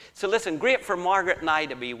So listen, great for Margaret and I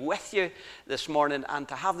to be with you this morning and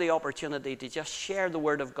to have the opportunity to just share the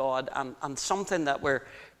Word of God and something that we're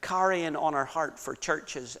carrying on our heart for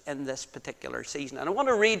churches in this particular season. And I want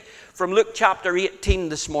to read from Luke chapter 18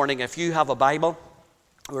 this morning, if you have a Bible.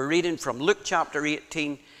 We're reading from Luke chapter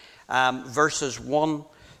 18, verses 1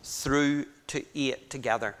 through to 8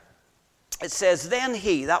 together. It says, "Then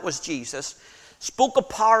he," that was Jesus, "spoke a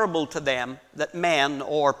parable to them that men,"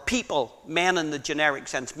 or people, men in the generic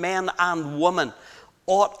sense, men and women,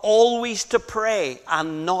 "ought always to pray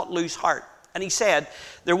and not lose heart. And he said,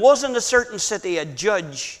 there was in a certain city a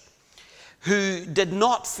judge who did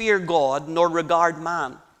not fear God nor regard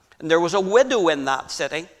man. And there was a widow in that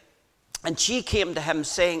city, and she came to him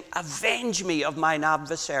saying, avenge me of mine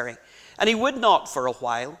adversary. And he would not for a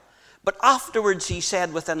while. But afterwards he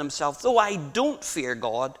said within himself, though I don't fear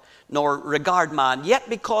God nor regard man, yet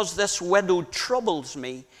because this widow troubles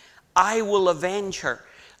me, I will avenge her,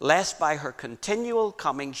 lest by her continual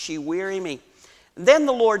coming she weary me. And then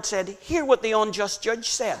the Lord said, hear what the unjust judge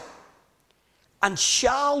said. And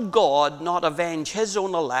shall God not avenge his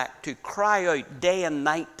own elect who cry out day and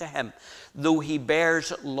night to him, though he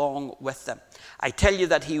bears long with them? I tell you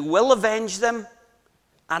that he will avenge them,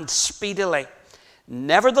 and speedily.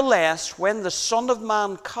 Nevertheless, when the Son of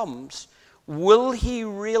Man comes, will he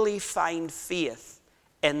really find faith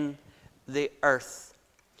in the earth?"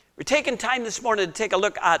 We're taking time this morning to take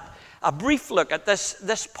a brief look at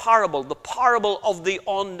this parable, the parable of the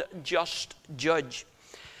unjust judge.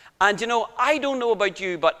 And you know, I don't know about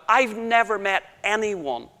you, but I've never met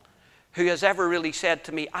anyone who has ever really said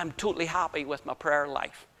to me, I'm totally happy with my prayer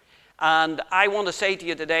life. And I want to say to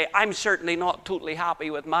you today, I'm certainly not totally happy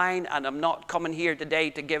with mine, and I'm not coming here today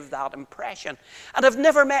to give that impression. And I've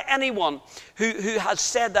never met anyone who has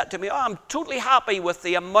said that to me, I'm totally happy with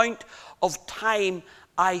the amount of time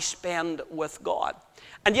I spend with God.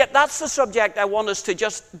 And yet that's the subject I want us to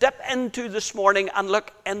just dip into this morning and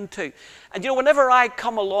look into. And you know, whenever I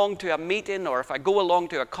come along to a meeting or if I go along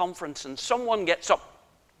to a conference and someone gets up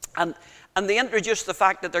and they introduce the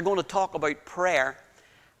fact that they're going to talk about prayer,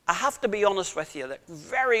 I have to be honest with you that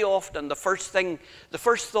very often the first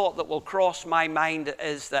thought that will cross my mind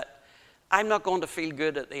is that I'm not going to feel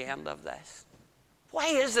good at the end of this. Why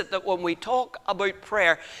is it that when we talk about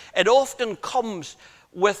prayer, it often comes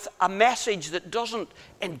with a message that doesn't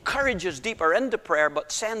encourage us deeper into prayer,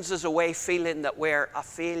 but sends us away feeling that we're a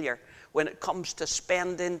failure when it comes to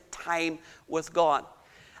spending time with God?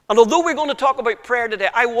 And although we're going to talk about prayer today,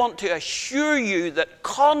 I want to assure you that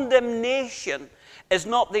condemnation is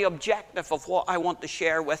not the objective of what I want to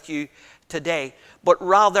share with you today, but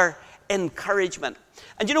rather encouragement.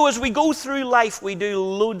 And you know, as we go through life, we do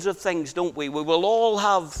loads of things, don't we? We will all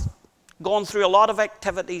have gone through a lot of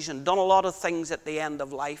activities and done a lot of things at the end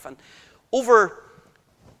of life. And over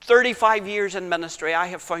 35 years in ministry, I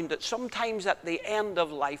have found that sometimes at the end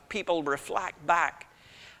of life, people reflect back,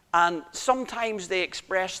 and sometimes they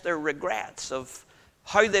express their regrets of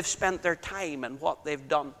how they've spent their time and what they've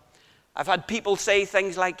done. I've had people say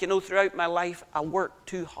things like, you know, throughout my life, I worked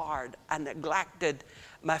too hard. I neglected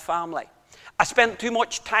my family. I spent too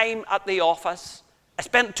much time at the office. I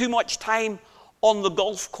spent too much time on the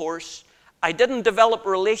golf course. I didn't develop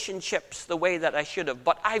relationships the way that I should have.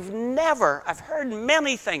 But I've heard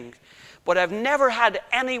many things, but I've never had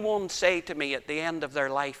anyone say to me at the end of their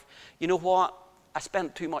life, you know what? I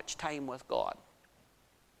spent too much time with God.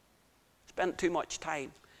 Spent too much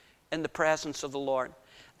time in the presence of the Lord.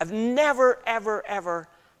 I've never, ever, ever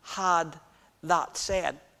had that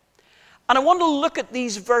said. And I want to look at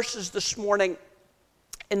these verses this morning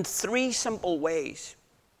in three simple ways.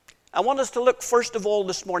 I want us to look first of all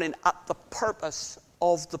this morning at the purpose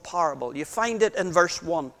of the parable. You find it in verse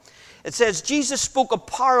 1. It says, Jesus spoke a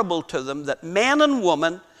parable to them that men and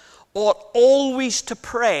women ought always to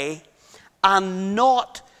pray and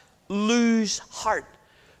not lose heart.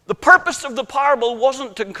 The purpose of the parable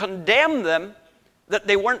wasn't to condemn them that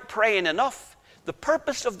they weren't praying enough. The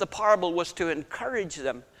purpose of the parable was to encourage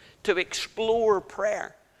them to explore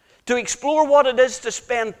prayer, to explore what it is to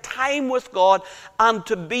spend time with God and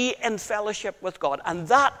to be in fellowship with God. And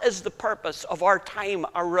that is the purpose of our time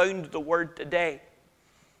around the Word today.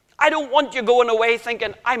 I don't want you going away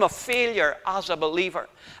thinking, I'm a failure as a believer.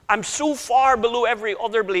 I'm so far below every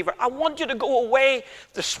other believer. I want you to go away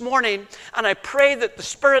this morning, and I pray that the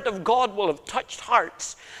Spirit of God will have touched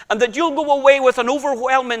hearts, and that you'll go away with an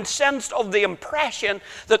overwhelming sense of the impression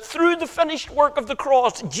that through the finished work of the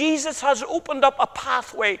cross, Jesus has opened up a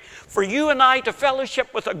pathway for you and I to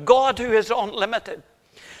fellowship with a God who is unlimited.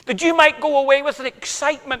 That you might go away with an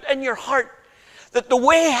excitement in your heart That the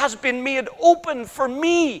way has been made open for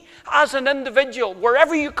me as an individual,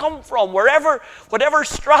 wherever you come from, whatever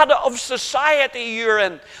strata of society you're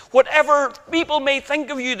in, whatever people may think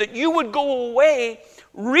of you, that you would go away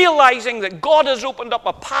realizing that God has opened up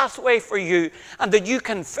a pathway for you and that you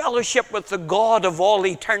can fellowship with the God of all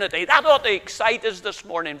eternity. That ought to excite us this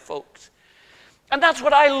morning, folks. And that's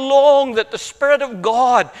what I long that the Spirit of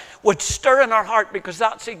God would stir in our heart, because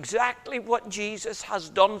that's exactly what Jesus has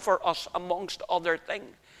done for us, amongst other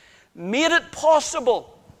things. Made it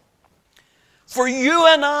possible for you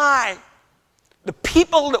and I, the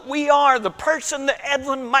people that we are, the person that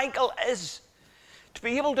Edwin Michael is, to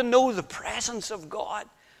be able to know the presence of God,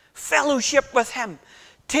 fellowship with Him,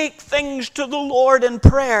 take things to the Lord in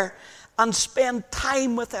prayer, and spend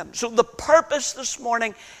time with Him. So the purpose this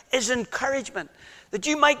morning is encouragement, that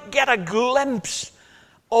you might get a glimpse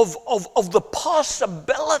of the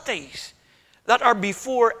possibilities that are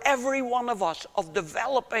before every one of us, of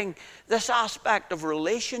developing this aspect of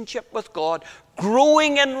relationship with God,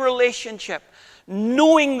 growing in relationship,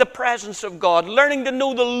 knowing the presence of God, learning to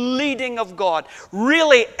know the leading of God,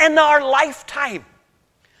 really in our lifetime,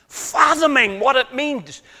 fathoming what it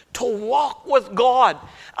means to walk with God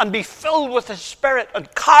and be filled with His Spirit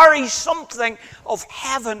and carry something of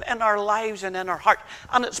heaven in our lives and in our heart.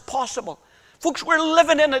 And it's possible. Folks, we're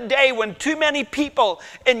living in a day when too many people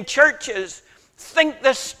in churches think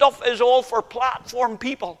this stuff is all for platform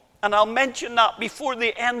people. And I'll mention that before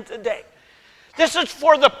the end today. This is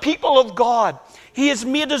for the people of God. He has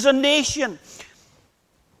made us a nation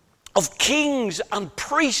of kings and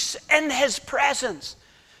priests in His presence,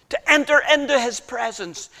 to enter into His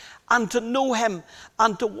presence and to know Him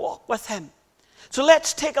and to walk with Him. So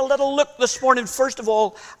let's take a little look this morning, first of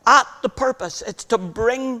all, at the purpose. It's to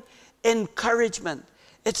bring encouragement.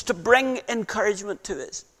 It's to bring encouragement to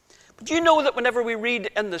us. But you know that whenever we read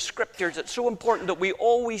in the Scriptures, it's so important that we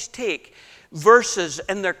always take verses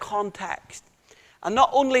in their context. And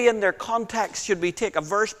not only in their context should we take a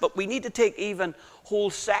verse, but we need to take even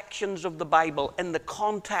whole sections of the Bible in the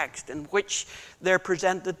context in which they're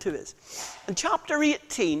presented to us. In chapter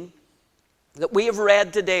 18 that we have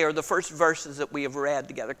read today, or the first verses that we have read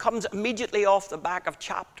together, comes immediately off the back of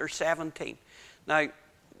chapter 17. Now,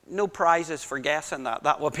 no prizes for guessing that.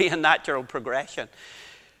 That will be a natural progression.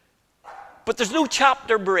 But there's no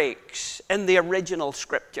chapter breaks in the original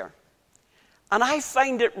Scripture. And I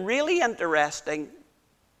find it really interesting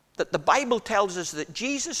that the Bible tells us that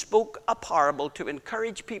Jesus spoke a parable to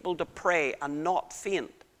encourage people to pray and not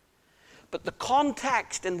faint. But the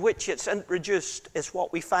context in which it's introduced is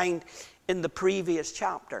what we find in the previous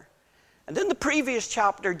chapter. And in the previous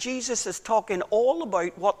chapter, Jesus is talking all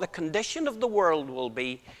about what the condition of the world will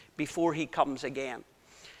be before He comes again.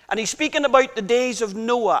 And He's speaking about the days of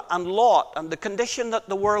Noah and Lot and the condition that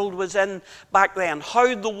the world was in back then,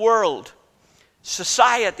 how the world,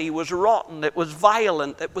 society was rotten, it was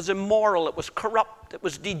violent, it was immoral, it was corrupt, it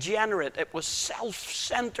was degenerate, it was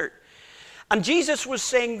self-centered. And Jesus was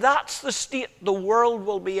saying that's the state the world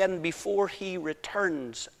will be in before He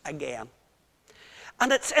returns again.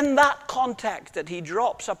 And it's in that context that He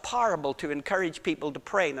drops a parable to encourage people to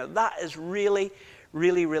pray. Now that is really,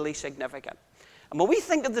 really, really significant. And when we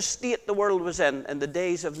think of the state the world was in the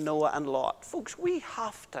days of Noah and Lot, folks, we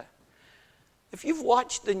have to, if you've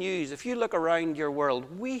watched the news, if you look around your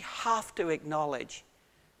world, we have to acknowledge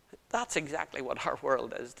that that's exactly what our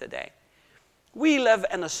world is today. We live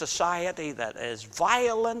in a society that is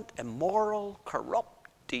violent, immoral, corrupt,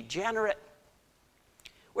 degenerate.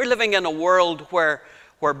 We're living in a world where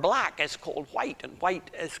black is called white and white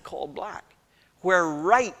is called black, where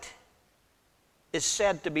right is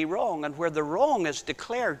said to be wrong and where the wrong is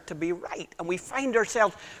declared to be right. And we find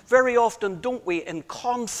ourselves very often, don't we, in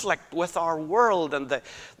conflict with our world and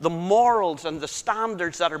the morals and the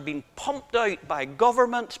standards that are being pumped out by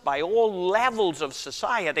governments, by all levels of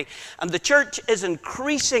society. And the church is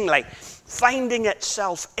increasingly finding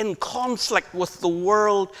itself in conflict with the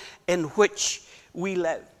world in which we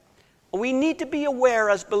live. We need to be aware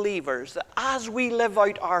as believers that as we live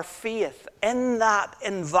out our faith in that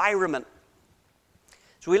environment,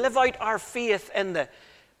 so we live out our faith in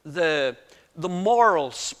the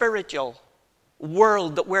moral, spiritual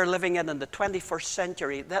world that we're living in the 21st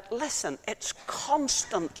century, that, listen, it's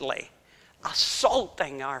constantly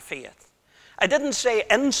assaulting our faith. I didn't say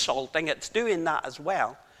insulting, it's doing that as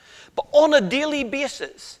well. But on a daily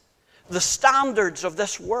basis, the standards of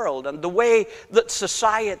this world and the way that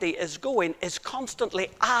society is going is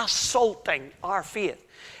constantly assaulting our faith.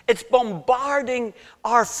 It's bombarding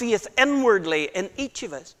our faith inwardly in each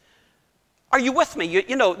of us. Are you with me?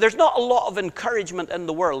 You know, there's not a lot of encouragement in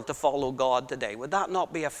the world to follow God today. Would that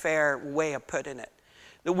not be a fair way of putting it?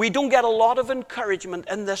 That we don't get a lot of encouragement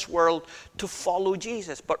in this world to follow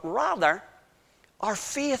Jesus, but rather our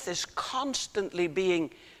faith is constantly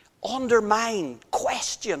being undermined,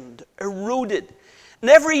 questioned, eroded. And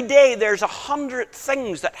every day there's 100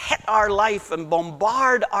 things that hit our life and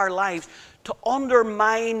bombard our lives to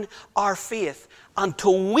undermine our faith and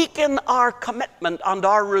to weaken our commitment and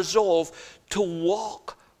our resolve to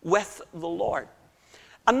walk with the Lord.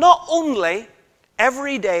 And not only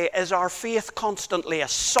every day is our faith constantly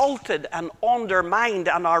assaulted and undermined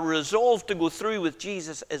and our resolve to go through with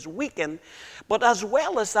Jesus is weakened, but as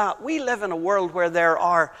well as that, we live in a world where there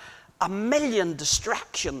are a million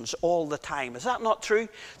distractions all the time. Is that not true?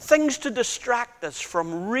 Things to distract us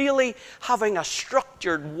from really having a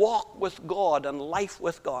structured walk with God and life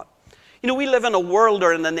with God. You know, we live in a world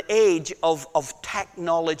or in an age of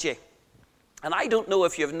technology. And I don't know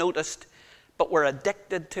if you've noticed, but we're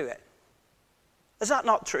addicted to it. Is that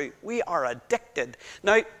not true? We are addicted.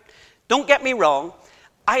 Now, don't get me wrong.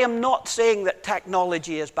 I am not saying that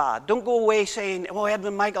technology is bad. Don't go away saying, oh,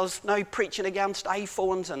 Edwin Michael's now preaching against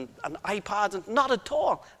iPhones and iPads. And not at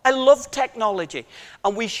all. I love technology.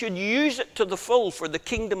 And we should use it to the full for the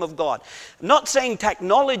kingdom of God. I'm not saying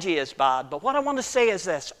technology is bad, but what I want to say is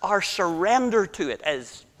this. Our surrender to it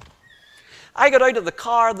is. I got out of the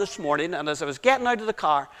car this morning, and as I was getting out of the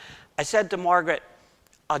car, I said to Margaret,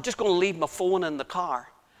 I'm just going to leave my phone in the car.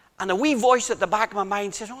 And a wee voice at the back of my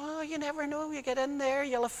mind says, oh, you never know. You get in there,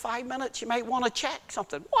 you'll have 5 minutes. You might want to check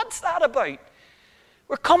something. What's that about?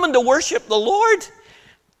 We're coming to worship the Lord.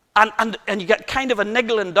 And you get kind of a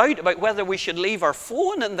niggling doubt about whether we should leave our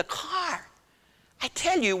phone in the car. I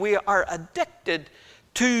tell you, we are addicted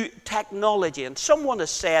to technology. And someone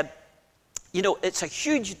has said, you know, it's a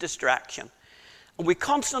huge distraction. And we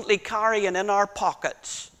constantly carry in our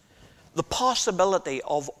pockets the possibility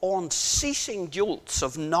of unceasing jolts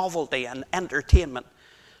of novelty and entertainment.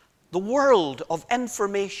 The world of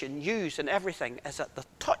information, news, and everything is at the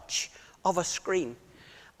touch of a screen.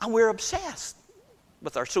 And we're obsessed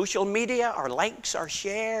with our social media, our likes, our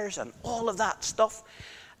shares, and all of that stuff.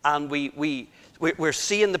 And we're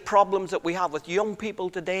seeing the problems that we have with young people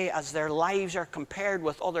today as their lives are compared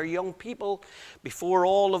with other young people before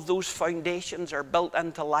all of those foundations are built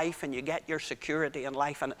into life and you get your security in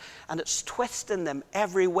life. And it's twisting them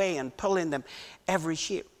every way and pulling them every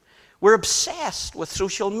shape. We're obsessed with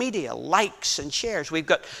social media, likes and shares. We've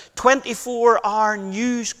got 24-hour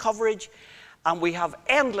news coverage, and we have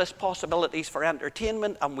endless possibilities for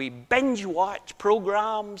entertainment, and we binge watch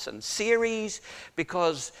programs and series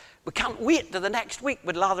because we can't wait to the next week.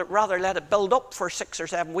 We'd rather let it build up for 6 or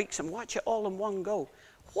 7 weeks and watch it all in one go.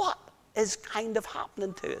 What is kind of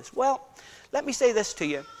happening to us? Well, let me say this to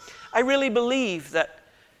you. I really believe that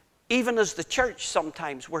even as the church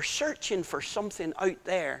sometimes, we're searching for something out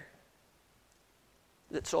there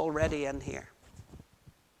that's already in here.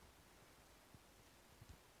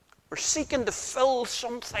 We're seeking to fill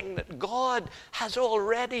something that God has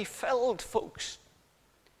already filled, folks.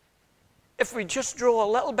 If we just draw a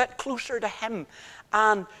little bit closer to Him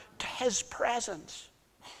and to His presence.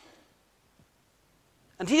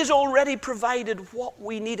 And He has already provided what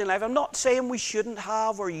we need in life. I'm not saying we shouldn't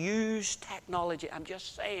have or use technology. I'm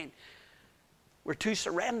just saying we're too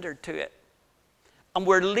surrendered to it. And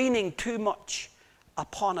we're leaning too much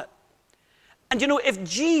upon it. And you know, if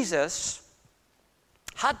Jesus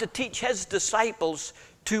had to teach His disciples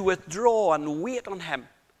to withdraw and wait on Him,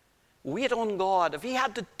 wait on God, if He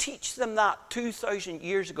had to teach them that 2,000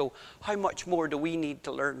 years ago, how much more do we need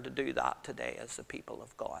to learn to do that today as the people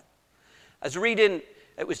of God? I was reading,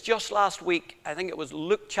 it was just last week, I think it was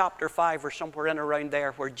Luke chapter 5 or somewhere in around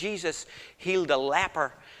there, where Jesus healed a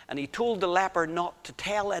leper, and He told the leper not to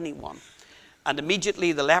tell anyone. And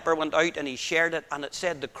immediately the leper went out and he shared it, and it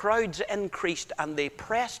said the crowds increased and they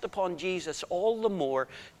pressed upon Jesus all the more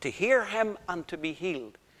to hear Him and to be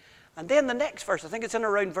healed. And then the next verse, I think it's in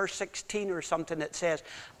around verse 16 or something, it says,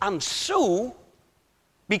 and so,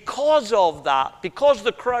 because of that, because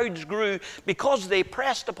the crowds grew, because they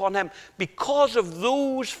pressed upon Him, because of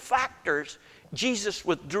those factors, Jesus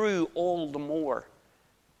withdrew all the more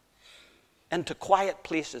into quiet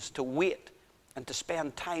places to wait and to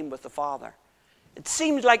spend time with the Father. It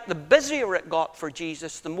seems like the busier it got for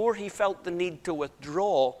Jesus, the more He felt the need to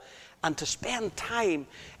withdraw and to spend time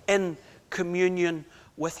in communion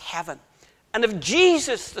with heaven. And if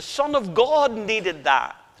Jesus, the Son of God, needed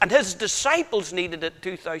that, and His disciples needed it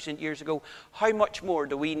 2,000 years ago, how much more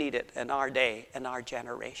do we need it in our day, in our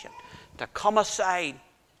generation? To come aside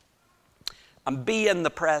and be in the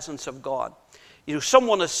presence of God. You know,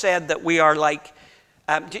 someone has said that we are like,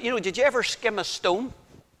 did you ever skim a stone?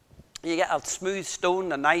 You get a smooth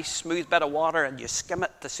stone, a nice smooth bit of water, and you skim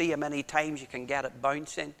it to see how many times you can get it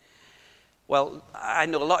bouncing. Well, I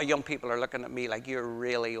know a lot of young people are looking at me like, you're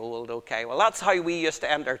really old, okay. Well, that's how we used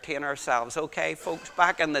to entertain ourselves, okay, folks,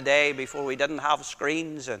 back in the day before we didn't have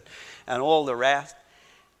screens and all the rest.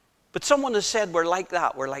 But someone has said we're like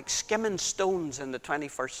that. We're like skimming stones in the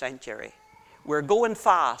 21st century. We're going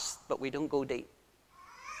fast, but we don't go deep.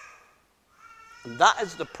 And that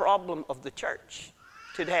is the problem of the church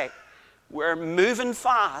today. We're moving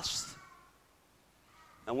fast,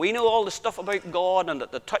 and we know all the stuff about God, and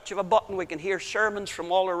at the touch of a button we can hear sermons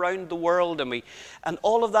from all around the world, and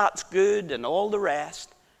all of that's good and all the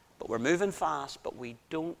rest, but we're moving fast, but we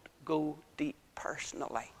don't go deep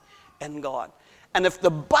personally in God. And if the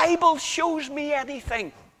Bible shows me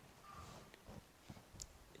anything,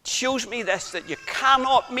 it shows me this, that you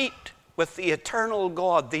cannot meet with the eternal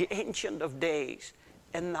God, the Ancient of Days,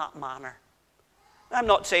 in that manner. I'm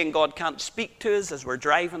not saying God can't speak to us as we're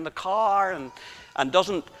driving the car and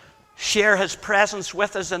doesn't share his presence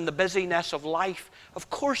with us in the busyness of life. Of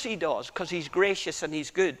course he does, because he's gracious and he's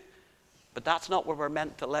good. But that's not where we're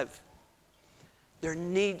meant to live. There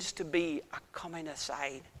needs to be a coming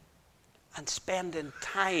aside and spending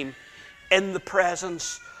time in the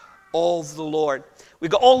presence of the Lord. We've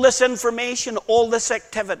got all this information, all this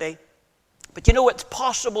activity. But you know, it's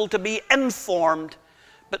possible to be informed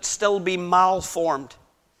but still be malformed.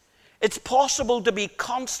 It's possible to be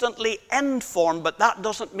constantly informed, but that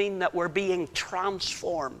doesn't mean that we're being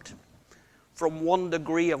transformed from one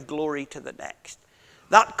degree of glory to the next.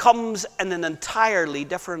 That comes in an entirely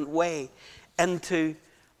different way into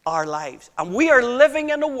our lives. And we are living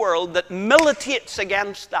in a world that militates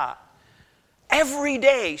against that. Every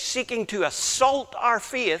day seeking to assault our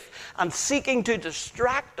faith and seeking to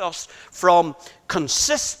distract us from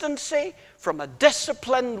consistency, from a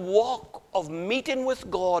disciplined walk of meeting with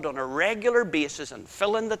God on a regular basis and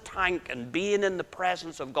filling the tank and being in the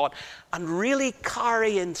presence of God and really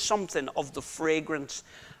carrying something of the fragrance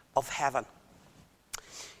of heaven.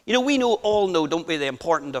 You know, we all know, don't we, the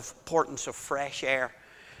importance of fresh air.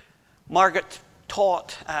 Margaret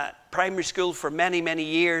taught primary school for many, many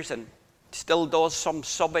years and still does some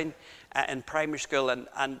subbing in primary school,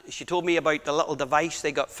 and she told me about the little device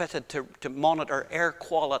they got fitted to monitor air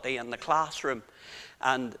quality in the classroom.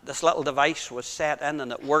 And this little device was set in,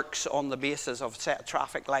 and it works on the basis of a set of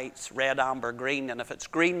traffic lights, red, amber, green. And if it's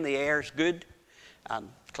green, the air's good, and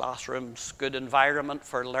classroom's good environment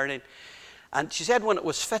for learning. And she said when it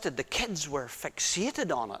was fitted, the kids were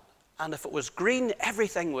fixated on it. And if it was green,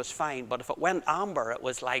 everything was fine. But if it went amber, it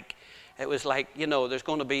was like, you know, there's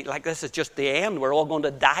going to be, like, this is just the end. We're all going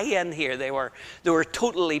to die in here. They were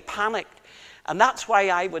totally panicked. And that's why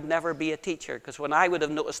I would never be a teacher, because when I would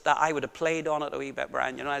have noticed that, I would have played on it a wee bit,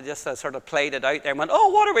 Brian. You know, I just sort of played it out there and went, oh,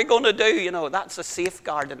 what are we going to do? You know, that's a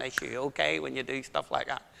safeguarding issue, okay, when you do stuff like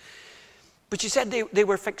that. But she said they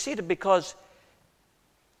were fixated because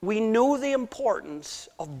we know the importance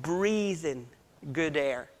of breathing good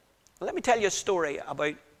air. Let me tell you a story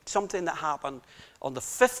about something that happened on the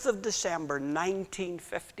 5th of December,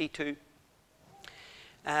 1952.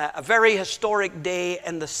 A very historic day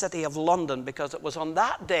in the city of London, because it was on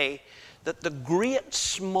that day that the great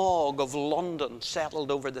smog of London settled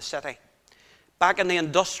over the city. Back in the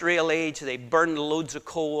industrial age, they burned loads of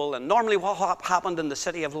coal, and normally what happened in the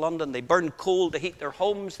city of London, they burned coal to heat their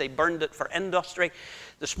homes, they burned it for industry.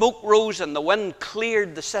 The smoke rose and the wind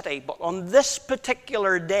cleared the city, but on this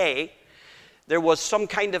particular day, there was some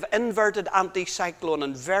kind of inverted anticyclone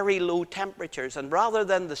and very low temperatures. And rather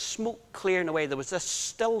than the smoke clearing away, there was this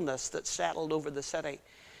stillness that settled over the city.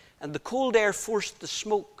 And the cold air forced the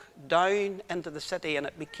smoke down into the city, and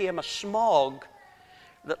it became a smog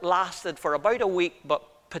that lasted for about a week,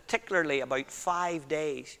 but particularly about 5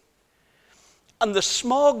 days. And the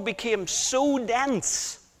smog became so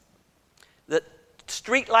dense that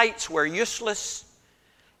street lights were useless,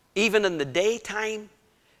 even in the daytime.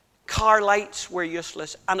 Car lights were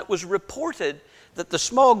useless, and it was reported that the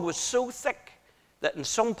smog was so thick that in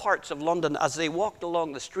some parts of London, as they walked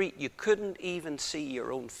along the street, you couldn't even see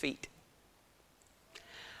your own feet.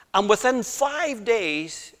 And within 5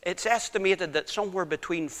 days, it's estimated that somewhere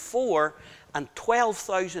between 4,000 and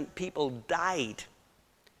 12,000 people died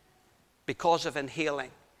because of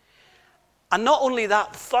inhaling. And not only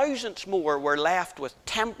that, thousands more were left with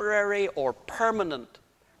temporary or permanent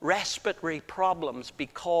respiratory problems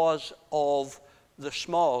because of the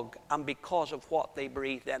smog and because of what they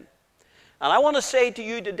breathed in. And I want to say to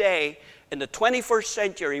you today, in the 21st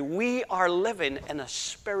century, we are living in a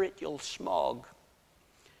spiritual smog.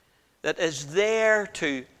 that is there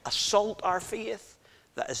to assault our faith,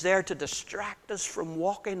 that is there to distract us from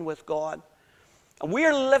walking with God. And we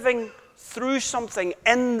are living through something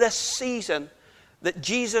in this season that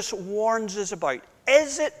Jesus warns us about.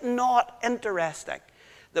 Is it not interesting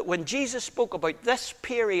that when Jesus spoke about this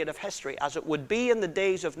period of history, as it would be in the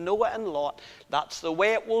days of Noah and Lot, that's the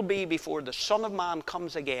way it will be before the Son of Man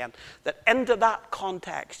comes again, that into that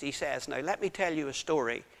context he says, now let me tell you a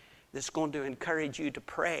story that's going to encourage you to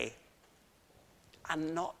pray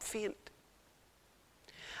and not faint.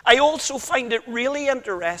 I also find it really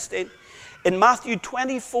interesting in Matthew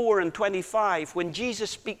 24 and 25, when Jesus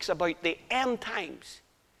speaks about the end times,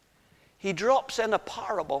 he drops in a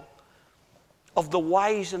parable of the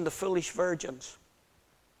wise and the foolish virgins.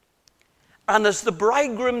 And as the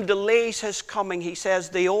bridegroom delays his coming, he says,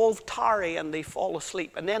 they all tarry and they fall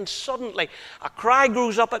asleep. And then suddenly a cry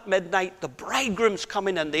grows up at midnight, the bridegroom's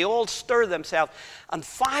coming in, they all stir themselves. And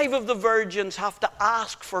 5 of the virgins have to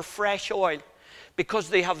ask for fresh oil because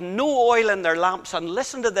they have no oil in their lamps. And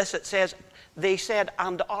listen to this, it says, they said,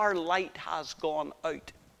 and our light has gone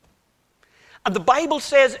out. And the Bible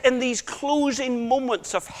says in these closing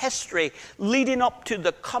moments of history leading up to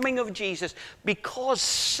the coming of Jesus, because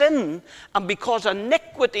sin and because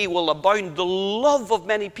iniquity will abound, the love of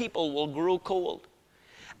many people will grow cold.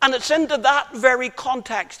 And it's into that very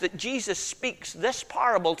context that Jesus speaks this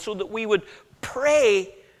parable so that we would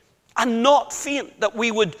pray and not faint, that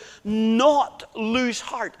we would not lose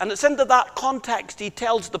heart. And it's into that context he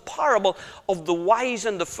tells the parable of the wise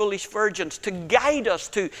and the foolish virgins to guide us,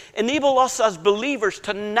 to enable us as believers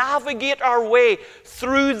to navigate our way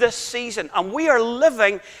through this season. And we are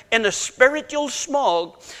living in a spiritual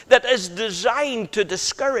smog that is designed to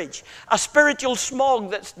discourage, a spiritual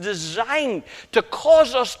smog that's designed to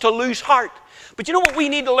cause us to lose heart. But you know what we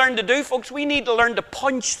need to learn to do, folks? We need to learn to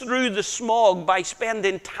punch through the smog by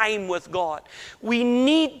spending time with God. We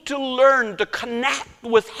need to learn to connect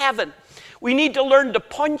with heaven. We need to learn to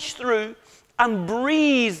punch through and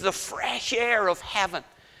breathe the fresh air of heaven.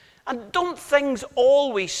 And don't things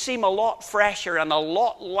always seem a lot fresher and a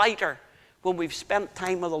lot lighter when we've spent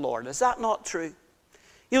time with the Lord? Is that not true?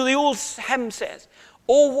 You know, the old hymn says,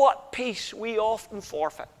 oh, what peace we often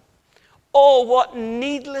forfeit. Oh, what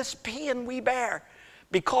needless pain we bear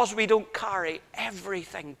because we don't carry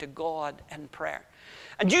everything to God in prayer.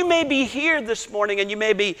 And you may be here this morning and you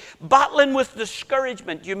may be battling with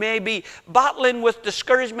discouragement. You may be battling with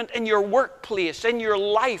discouragement in your workplace, in your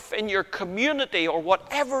life, in your community, or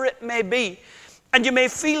whatever it may be. And you may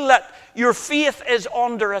feel that your faith is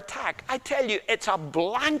under attack. I tell you, it's a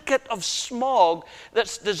blanket of smog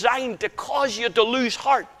that's designed to cause you to lose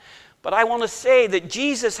heart. But I want to say that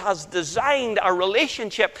Jesus has designed a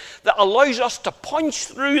relationship that allows us to punch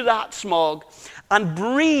through that smog and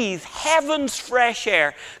breathe heaven's fresh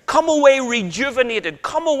air. Come away rejuvenated,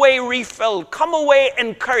 come away refilled, come away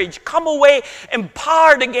encouraged, come away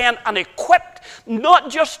empowered again and equipped, not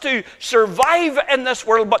just to survive in this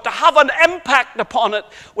world, but to have an impact upon it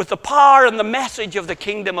with the power and the message of the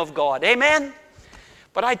kingdom of God. Amen?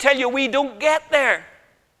 But I tell you, we don't get there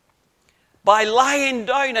by lying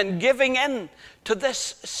down and giving in to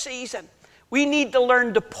this season. We need to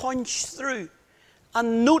learn to punch through.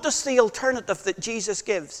 And notice the alternative that Jesus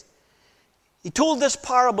gives. He told this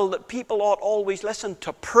parable that people ought always listen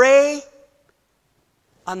to pray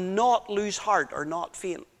and not lose heart or not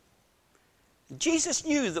faint. Jesus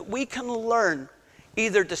knew that we can learn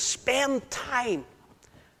either to spend time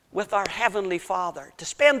with our Heavenly Father, to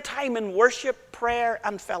spend time in worship, prayer,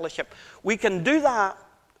 and fellowship. We can do that,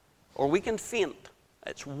 or we can faint.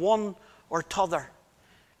 It's one or t'other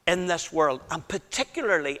in this world, and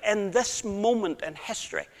particularly in this moment in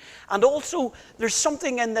history. And also, there's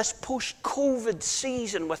something in this post-COVID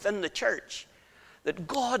season within the church that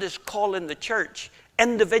God is calling the church,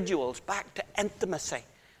 individuals, back to intimacy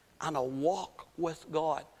and a walk with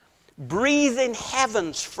God. Breathing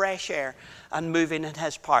heaven's fresh air and moving in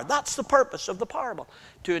His power. That's the purpose of the parable,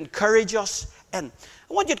 to encourage us in.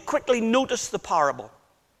 I want you to quickly notice the parable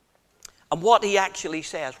and what he actually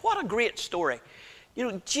says. What a great story. You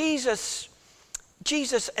know, Jesus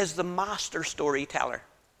is the master storyteller.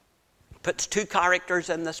 Puts 2 characters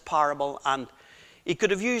in this parable, and he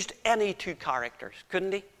could have used any 2 characters,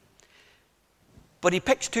 couldn't he? But he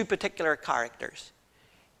picks 2 particular characters.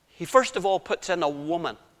 He first of all puts in a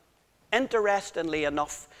woman. Interestingly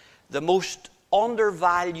enough, the most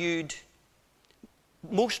undervalued,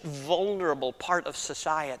 most vulnerable part of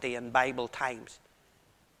society in Bible times.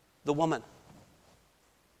 The woman,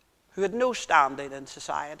 who had no standing in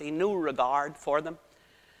society, no regard for them.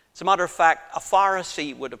 As a matter of fact, a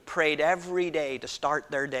Pharisee would have prayed every day to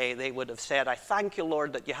start their day. They would have said, I thank you,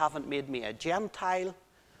 Lord, that you haven't made me a Gentile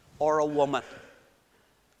or a woman.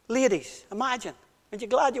 Ladies, imagine. Aren't you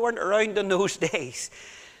glad you weren't around in those days?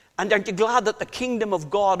 And aren't you glad that the kingdom of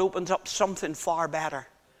God opens up something far better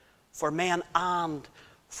for men and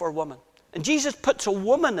for women? And Jesus puts a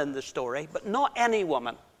woman in the story, but not any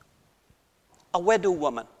woman. A widow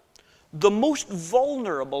woman. The most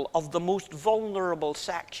vulnerable of the most vulnerable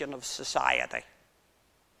section of society.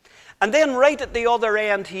 And then right at the other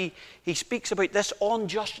end, he speaks about this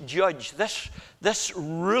unjust judge, this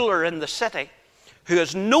ruler in the city, who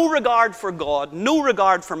has no regard for God, no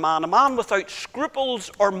regard for man, a man without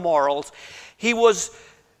scruples or morals. He was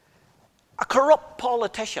a corrupt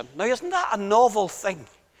politician. Now, isn't that a novel thing?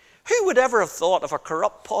 Who would ever have thought of a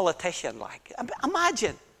corrupt politician like?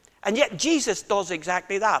 Imagine. And yet Jesus does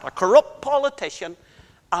exactly that. A corrupt politician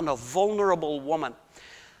and a vulnerable woman.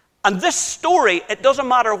 And this story, it doesn't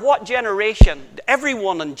matter what generation,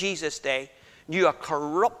 everyone in Jesus' day knew a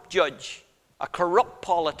corrupt judge, a corrupt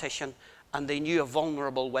politician, and they knew a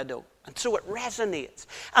vulnerable widow. And so it resonates.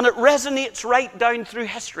 And it resonates right down through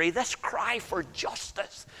history. This cry for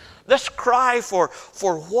justice. This cry for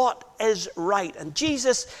what is right. And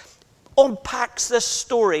Jesus unpacks this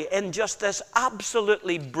story in just this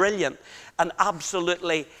absolutely brilliant and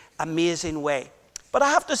absolutely amazing way. But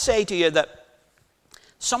I have to say to you that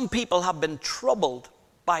some people have been troubled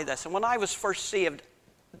by this. And when I was first saved,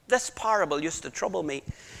 this parable used to trouble me.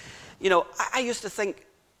 You know, I used to think,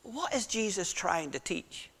 what is Jesus trying to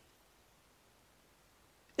teach?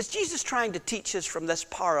 Is Jesus trying to teach us from this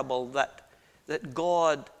parable that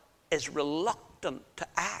God is reluctant to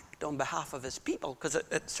act on behalf of his people? Because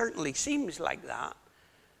it certainly seems like that.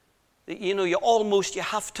 You know, you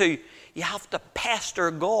have to pester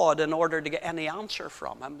God in order to get any answer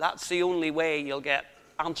from him. That's the only way you'll get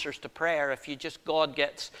answers to prayer. If God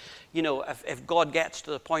gets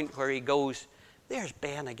to the point where he goes, there's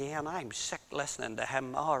Ben again, I'm sick listening to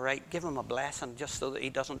him. All right, give him a blessing just so that he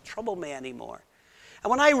doesn't trouble me anymore. And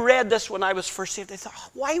when I read this when I was first saved, I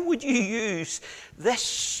thought, why would you use this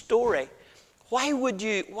story? Why would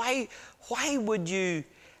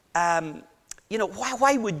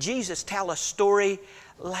Jesus tell a story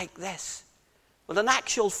like this? Well, in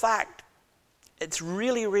actual fact, it's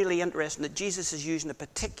really, really interesting that Jesus is using a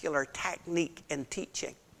particular technique in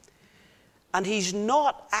teaching. And he's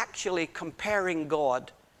not actually comparing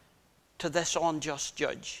God to this unjust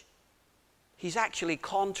judge. He's actually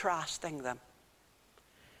contrasting them.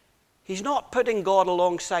 He's not putting God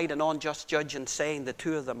alongside an unjust judge and saying the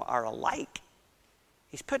two of them are alike.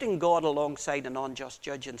 He's putting God alongside an unjust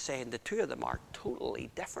judge and saying the two of them are totally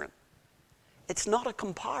different. It's not a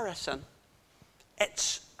comparison.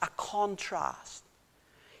 It's a contrast.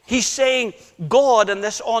 He's saying God and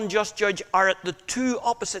this unjust judge are at the two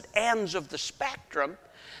opposite ends of the spectrum.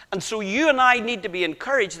 And so you and I need to be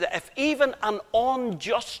encouraged that if even an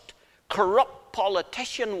unjust, corrupt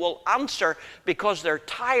politician will answer because they're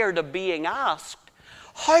tired of being asked,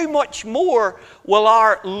 how much more will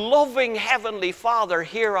our loving Heavenly Father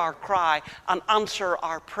hear our cry and answer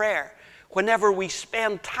our prayer whenever we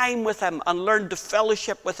spend time with him and learn to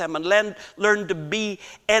fellowship with him and learn to be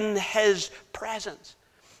in his presence?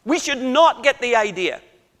 We should not get the idea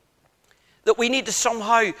that we need to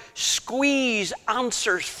somehow squeeze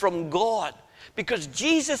answers from God, because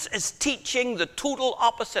Jesus is teaching the total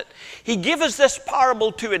opposite. He gave us this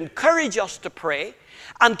parable to encourage us to pray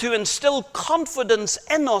and to instill confidence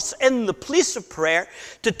in us in the place of prayer,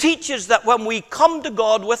 to teach us that when we come to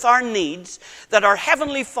God with our needs, that our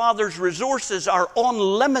Heavenly Father's resources are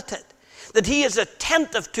unlimited, that he is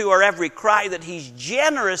attentive to our every cry, that he's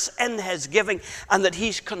generous in his giving, and that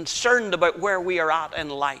he's concerned about where we are at in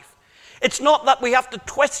life. It's not that we have to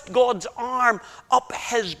twist God's arm up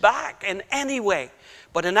his back in any way,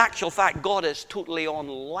 but in actual fact, God is totally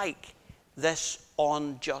unlike this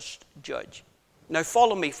unjust judge. Now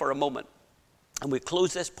follow me for a moment, and we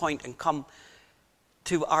close this point and come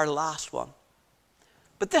to our last one.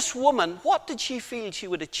 But this woman, what did she feel she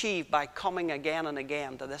would achieve by coming again and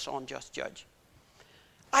again to this unjust judge?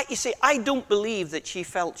 I don't believe that she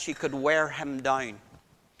felt she could wear him down.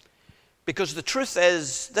 Because the truth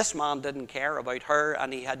is, this man didn't care about her,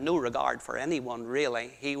 and he had no regard for anyone,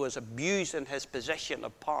 really. He was abusing his position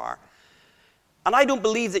of power. And I don't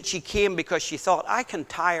believe that she came because she thought, I can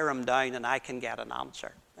tire him down and I can get an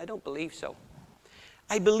answer. I don't believe so.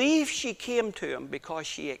 I believe she came to him because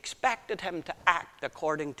she expected him to act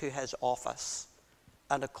according to his office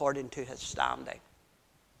and according to his standing.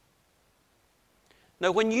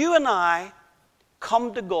 Now, when you and I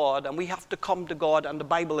come to God, and we have to come to God, and the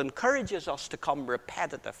Bible encourages us to come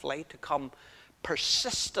repetitively, to come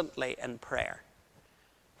persistently in prayer.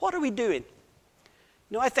 What are we doing?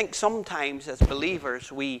 I think sometimes as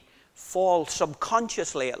believers we fall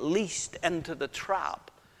subconsciously at least into the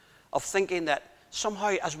trap of thinking that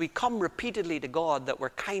somehow as we come repeatedly to God that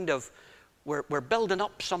we're building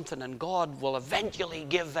up something and God will eventually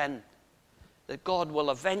give in. That God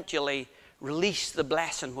will eventually release the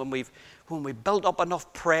blessing when we build up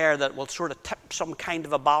enough prayer that will sort of tip some kind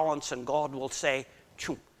of a balance and God will say,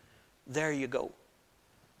 "Choom, there you go."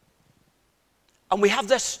 And we have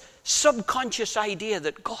this subconscious idea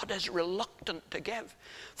that God is reluctant to give.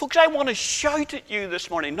 Folks, I want to shout at you this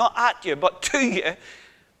morning, not at you, but to you,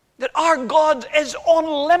 that our God is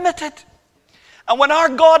unlimited. And when our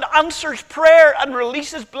God answers prayer and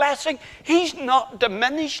releases blessing, He's not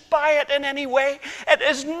diminished by it in any way. It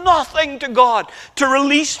is nothing to God to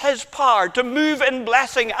release His power, to move in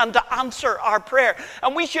blessing and to answer our prayer.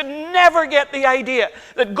 And we should never get the idea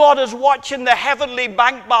that God is watching the heavenly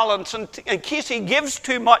bank balance in case He gives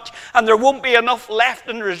too much and there won't be enough left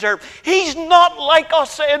in reserve. He's not like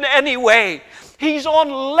us in any way. He's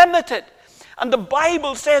unlimited. And the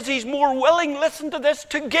Bible says He's more willing, listen to this,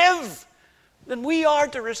 to give than we are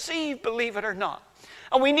to receive, believe it or not.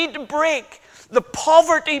 And we need to break the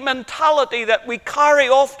poverty mentality that we carry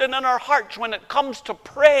often in our hearts when it comes to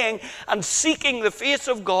praying and seeking the face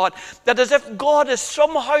of God, that as if God is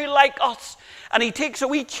somehow like us and He takes a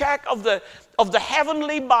wee check of the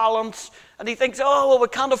heavenly balance and He thinks, "Oh, well, we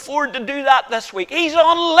can't afford to do that this week." He's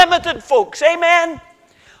unlimited, folks. Amen?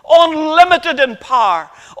 Unlimited in power,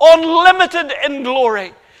 unlimited in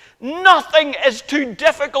glory. Nothing is too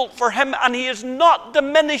difficult for Him, and He is not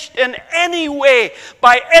diminished in any way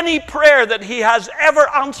by any prayer that He has ever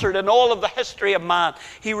answered in all of the history of man.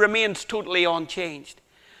 He remains totally unchanged.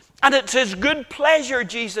 And it's His good pleasure,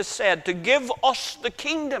 Jesus said, to give us the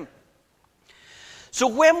kingdom. So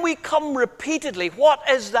when we come repeatedly, what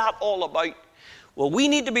is that all about? Well, we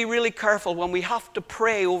need to be really careful when we have to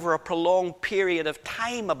pray over a prolonged period of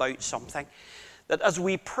time about something, that as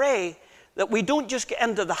we pray, that we don't just get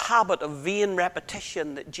into the habit of vain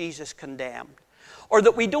repetition that Jesus condemned. Or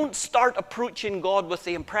that we don't start approaching God with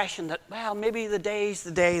the impression that, well, maybe the day's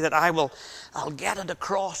the day that I'll get it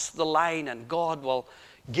across the line and God will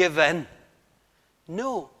give in.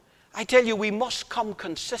 No. I tell you, we must come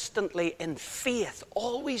consistently in faith,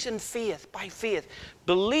 always in faith, by faith,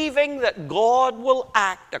 believing that God will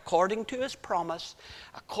act according to His promise,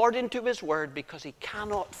 according to His word, because He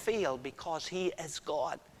cannot fail, because He is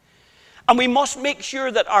God. And we must make sure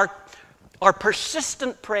that our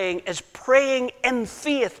persistent praying is praying in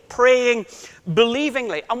faith, praying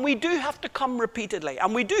believingly. And we do have to come repeatedly,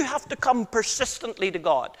 and we do have to come persistently to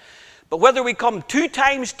God. But whether we come 2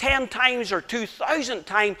 times, 10 times, or 2,000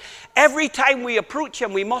 times, every time we approach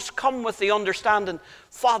Him, we must come with the understanding,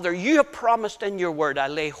 Father, You have promised in Your word. I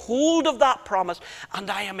lay hold of that promise,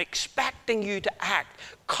 and I am expecting You to act.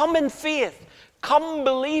 Come in faith. Come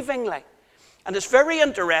believingly. And it's very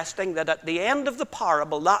interesting that at the end of the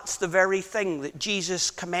parable, that's the very thing that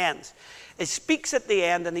Jesus commands. It speaks at the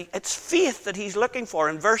end, and it's faith that He's looking for.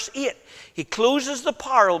 In verse 8, He closes the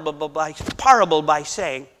parable by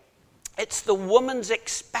saying, it's the woman's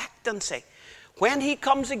expectancy. When He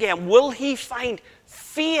comes again, will He find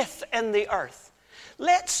faith in the earth?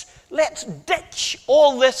 Let's ditch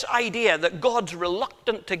all this idea that God's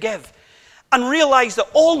reluctant to give and realize that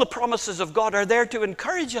all the promises of God are there to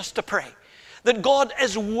encourage us to pray. That God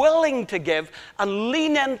is willing to give and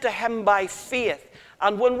lean into Him by faith.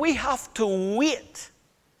 And when we have to wait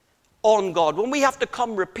on God, when we have to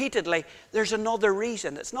come repeatedly, there's another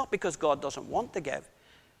reason. It's not because God doesn't want to give.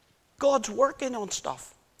 God's working on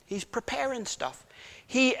stuff. He's preparing stuff.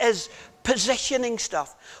 He is positioning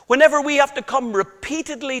stuff. Whenever we have to come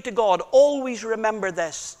repeatedly to God, always remember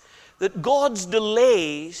this, that God's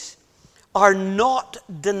delays are not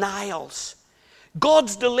denials.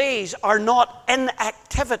 God's delays are not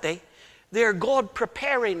inactivity. They're God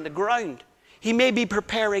preparing the ground. He may be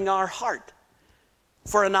preparing our heart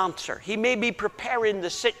for an answer. He may be preparing the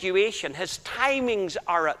situation. His timings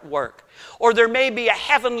are at work. Or there may be a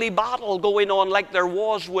heavenly battle going on like there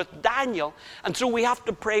was with Daniel. And so we have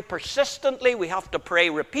to pray persistently. We have to pray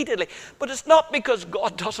repeatedly. But it's not because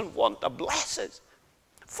God doesn't want to bless us.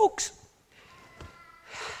 Folks,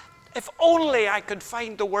 if only I could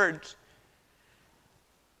find the words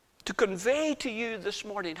to convey to you this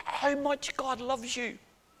morning how much God loves you,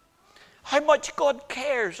 how much God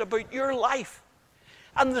cares about your life,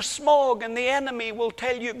 And the smog and the enemy will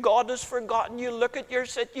tell you God has forgotten you. Look at your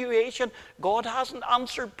situation. God hasn't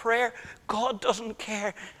answered prayer. God doesn't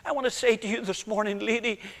care. I want to say to you this morning,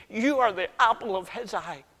 lady, you are the apple of his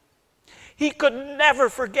eye. He could never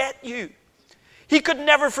forget you. He could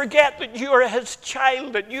never forget that you are his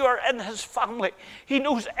child, that you are in his family. He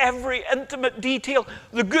knows every intimate detail,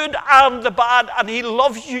 the good and the bad, and he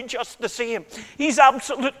loves you just the same. He's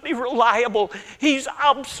absolutely reliable. He's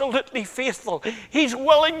absolutely faithful. He's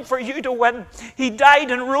willing for you to win. He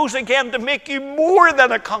died and rose again to make you more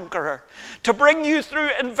than a conqueror, to bring you through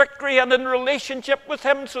in victory and in relationship with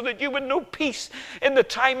him so that you would know peace in the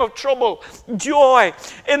time of trouble, joy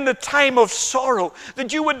in the time of sorrow,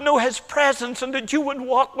 that you would know his presence and that you would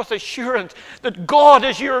walk with assurance that God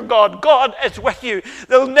is your God. God is with you.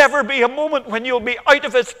 There'll never be a moment when you'll be out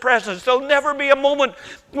of his presence. There'll never be a moment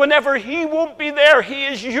whenever he won't be there. He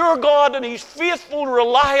is your God, and he's faithful,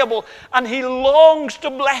 reliable, and he longs to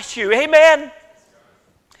bless you. Amen?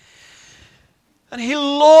 And he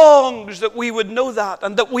longs that we would know that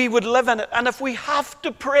and that we would live in it. And if we have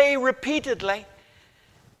to pray repeatedly,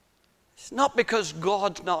 it's not because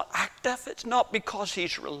God's not active. It's not because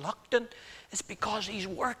he's reluctant. It's because he's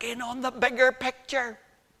working on the bigger picture.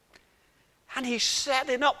 And he's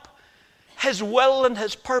setting up his will and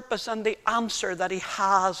his purpose and the answer that he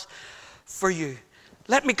has for you.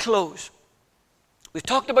 Let me close. We've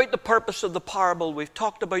talked about the purpose of the parable. We've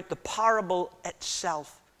talked about the parable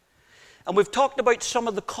itself. And we've talked about some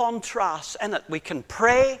of the contrasts in it. We can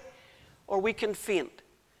pray or we can faint.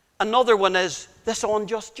 Another one is this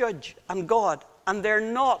unjust judge and God. And they're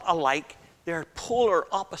not alike. They're polar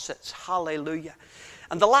opposites. Hallelujah.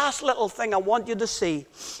 And the last little thing I want you to see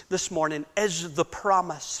this morning is the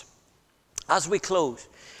promise. As we close,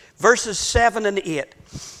 verses 7 and 8.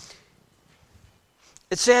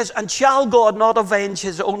 It says, "And shall God not avenge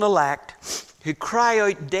his own elect, who cry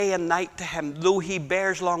out day and night to him, though he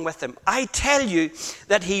bears long with them? I tell you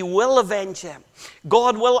that he will avenge them.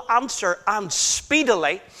 God will answer, and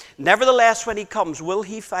speedily. Nevertheless, when he comes, will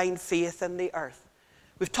he find faith in the earth?"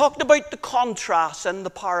 We've talked about the contrasts in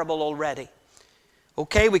the parable already.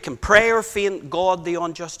 Okay, we can pray or faint, God the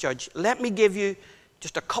unjust judge. Let me give you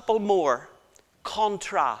just a couple more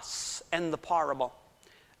contrasts in the parable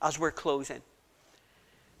as we're closing.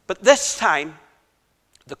 But this time,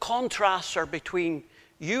 the contrasts are between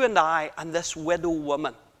you and I and this widow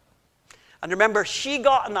woman. And remember, she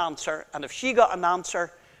got an answer, and if she got an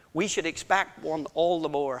answer, we should expect one all the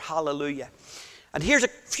more. Hallelujah. And here's a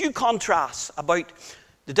few contrasts about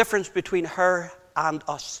the difference between her and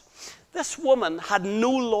us. This woman had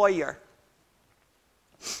no lawyer.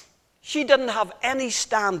 She didn't have any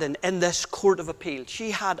standing in this court of appeal.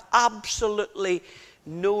 She had absolutely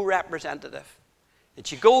no representative. And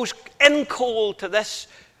she goes in cold to this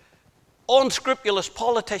unscrupulous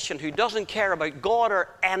politician who doesn't care about God or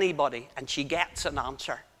anybody, and she gets an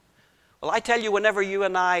answer. Well, I tell you, whenever you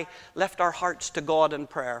and I lift our hearts to God in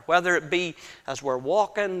prayer, whether it be as we're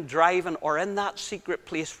walking, driving, or in that secret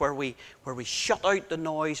place where we shut out the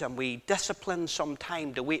noise and we discipline some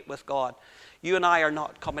time to wait with God, you and I are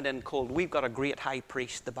not coming in cold. We've got a great high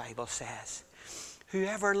priest, the Bible says,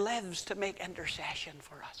 whoever lives to make intercession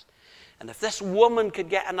for us. And if this woman could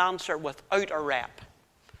get an answer without a rep,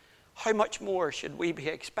 how much more should we be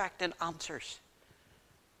expecting answers?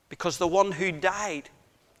 Because the one who died,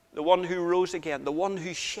 the one who rose again, the one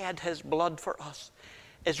who shed his blood for us,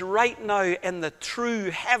 is right now in the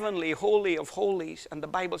true heavenly holy of holies. And the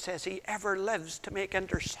Bible says he ever lives to make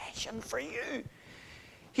intercession for you.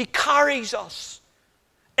 He carries us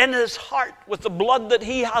in his heart with the blood that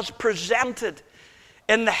he has presented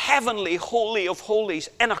in the heavenly holy of holies,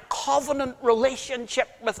 in a covenant relationship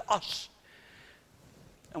with us.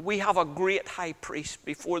 And we have a great high priest.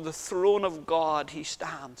 Before the throne of God he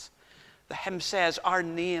stands. The hymn says our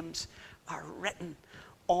names are written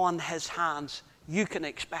on his hands. You can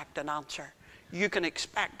expect an answer. You can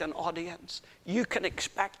expect an audience. You can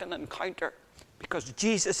expect an encounter because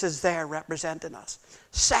Jesus is there representing us.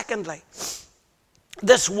 Secondly,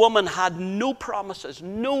 this woman had no promises,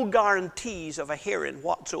 no guarantees of a hearing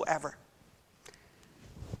whatsoever.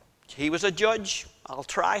 He was a judge. I'll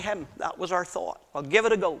try him. That was our thought. I'll give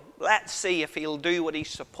it a go. Let's see if he'll do what he's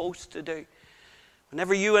supposed to do.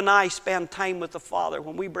 Whenever you and I spend time with the Father,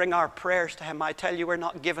 when we bring our prayers to him, I tell you, we're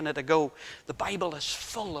not giving it a go. The Bible is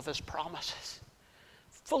full of his promises.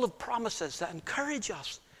 Full of promises that encourage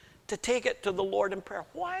us to take it to the Lord in prayer.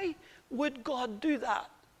 Why would God do that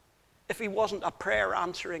if he wasn't a prayer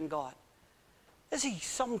answering God? Is he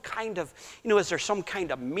some kind of, is there some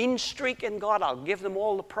kind of mean streak in God? I'll give them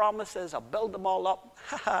all the promises, I'll build them all up,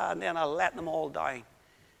 and then I'll let them all down.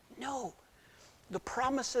 No. The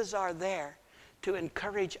promises are there to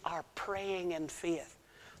encourage our praying in faith.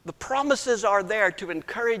 The promises are there to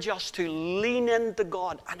encourage us to lean into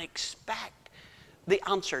God and expect the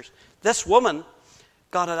answers. This woman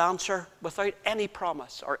got an answer without any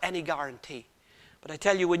promise or any guarantee. But I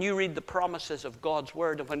tell you, when you read the promises of God's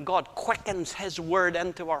Word, and when God quickens His Word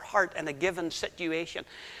into our heart in a given situation,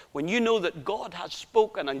 when you know that God has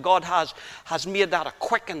spoken and God has made that a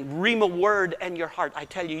quickened rhema word in your heart, I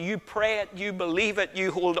tell you, you pray it, you believe it,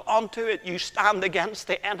 you hold on to it, you stand against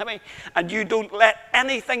the enemy, and you don't let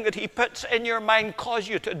anything that he puts in your mind cause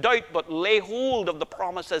you to doubt, but lay hold of the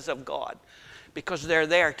promises of God, because they're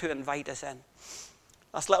there to invite us in.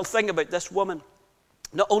 That's the little thing about this woman.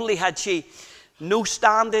 Not only had she no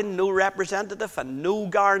standing, no representative, and no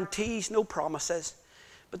guarantees, no promises,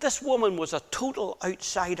 but this woman was a total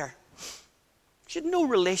outsider. She had no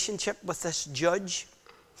relationship with this judge,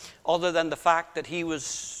 other than the fact that he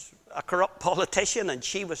was a corrupt politician and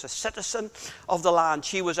she was a citizen of the land.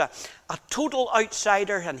 She was a total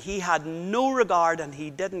outsider, and he had no regard and he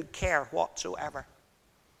didn't care whatsoever.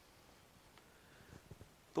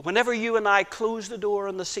 But whenever you and I close the door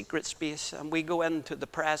in the secret space and we go into the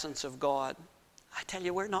presence of God, I tell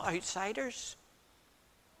you, we're not outsiders.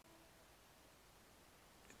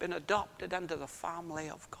 We've been adopted into the family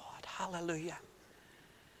of God. Hallelujah.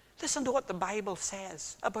 Listen to what the Bible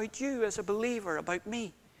says about you as a believer, about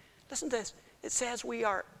me. Listen to this. It says we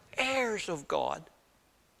are heirs of God.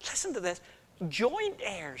 Listen to this. Joint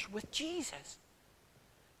heirs with Jesus.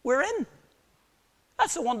 We're in.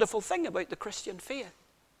 That's the wonderful thing about the Christian faith.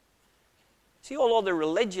 See, all other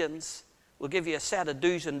religions will give you a set of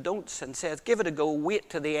do's and don'ts and says, give it a go, wait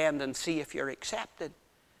to the end and see if you're accepted.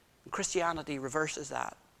 And Christianity reverses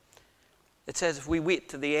that. It says if we wait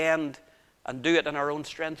to the end and do it in our own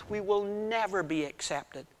strength, we will never be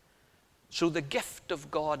accepted. So the gift of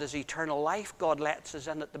God is eternal life. God lets us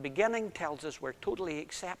in at the beginning, tells us we're totally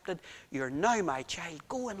accepted. You're now my child.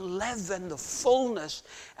 Go and live in the fullness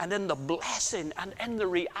and in the blessing and in the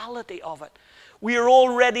reality of it. We are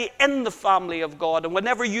already in the family of God. And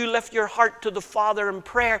whenever you lift your heart to the Father in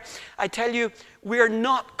prayer, I tell you, we're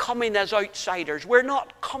not coming as outsiders. We're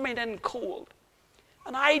not coming in cold.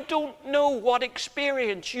 And I don't know what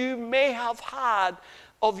experience you may have had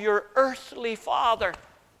of your earthly father.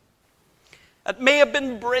 It may have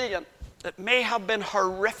been brilliant. It may have been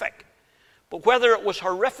horrific. But whether it was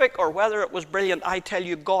horrific or whether it was brilliant, I tell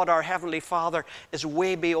you, God, our Heavenly Father, is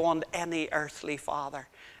way beyond any earthly father.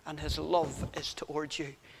 And His love is towards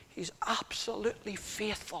you. He's absolutely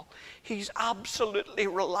faithful. He's absolutely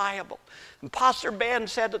reliable. And Pastor Ben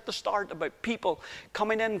said at the start about people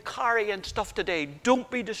coming in carrying stuff today. Don't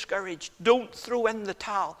be discouraged. Don't throw in the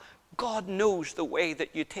towel. God knows the way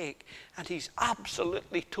that you take, and He's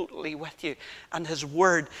absolutely, totally with you, and His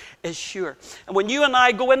word is sure. And when you and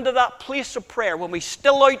I go into that place of prayer, when we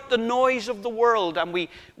still out the noise of the world and we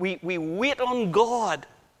wait on God,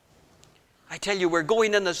 I tell you, we're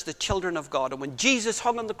going in as the children of God. And when Jesus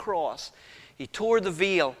hung on the cross, He tore the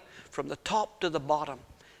veil from the top to the bottom.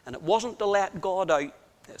 And it wasn't to let God out,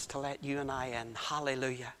 it's to let you and I in.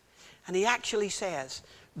 Hallelujah. And He actually says,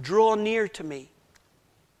 draw near to me.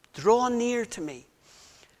 Draw near to me,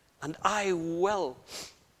 and I will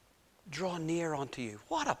draw near unto you.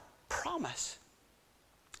 What a promise.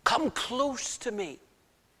 Come close to me.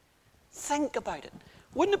 Think about it.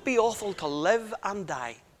 Wouldn't it be awful to live and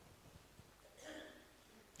die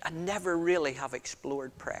and never really have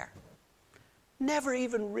explored prayer? Never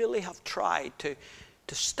even really have tried to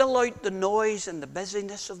still out the noise and the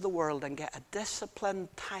busyness of the world and get a disciplined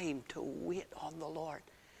time to wait on the Lord.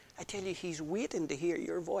 I tell you, He's waiting to hear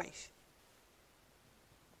your voice.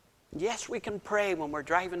 Yes, we can pray when we're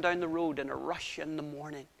driving down the road in a rush in the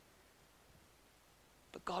morning.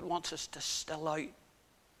 But God wants us to still out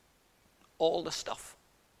all the stuff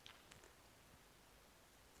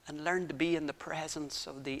and learn to be in the presence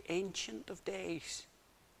of the Ancient of Days,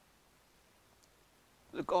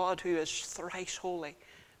 the God who is thrice holy,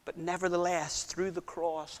 but nevertheless through the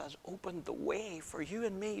cross has opened the way for you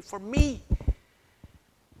and me, for me,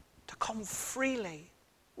 to come freely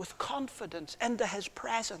with confidence into His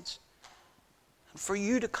presence, and for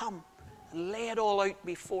you to come and lay it all out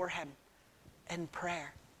before Him in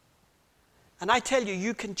prayer. And I tell you,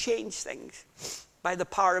 you can change things by the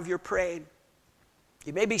power of your praying.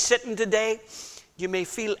 You may be sitting today, you may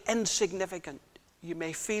feel insignificant, you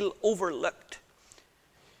may feel overlooked,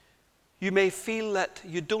 you may feel that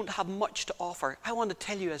you don't have much to offer. I want to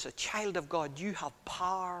tell you, as a child of God, you have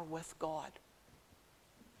power with God.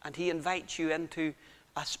 And He invites you into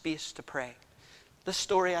a space to pray. This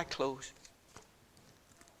story I close.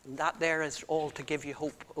 And that there is all to give you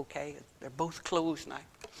hope, okay? They're both closed now.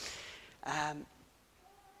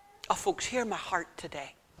 Folks, hear my heart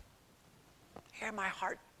today. Hear my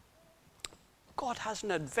heart. God has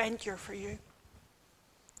an adventure for you.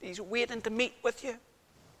 He's waiting to meet with you.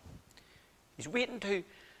 He's waiting to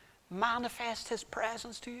manifest his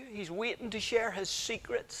presence to you. He's waiting to share his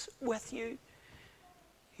secrets with you.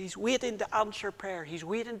 He's waiting to answer prayer. He's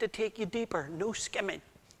waiting to take you deeper. No skimming.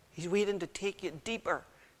 He's waiting to take you deeper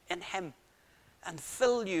in him and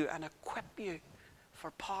fill you and equip you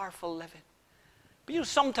for powerful living. But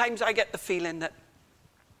sometimes I get the feeling that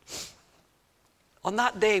on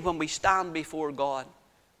that day when we stand before God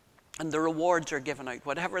and the rewards are given out,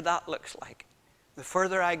 whatever that looks like, the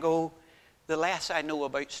further I go, the less I know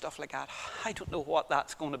about stuff like that. I don't know what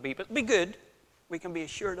that's going to be, but it'll be good. We can be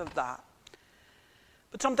assured of that.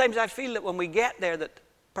 But sometimes I feel that when we get there, that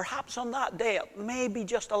perhaps on that day it may be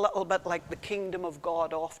just a little bit like the kingdom of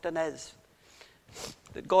God often is.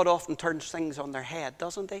 That God often turns things on their head,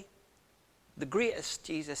 doesn't he? The greatest,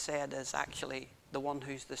 Jesus said, is actually the one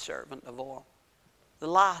who's the servant of all. The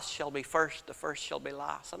last shall be first, the first shall be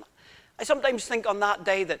last. And I sometimes think on that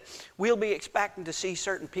day that we'll be expecting to see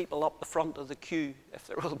certain people up the front of the queue, if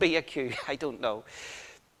there will be a queue, I don't know.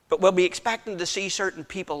 But we'll be expecting to see certain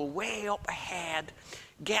people way up ahead,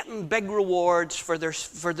 getting big rewards for their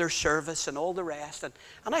service and all the rest. And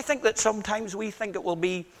I think that sometimes we think it will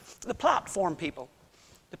be the platform people,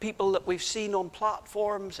 the people that we've seen on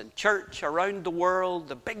platforms in church around the world,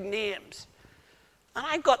 the big names. And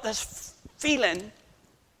I've got this feeling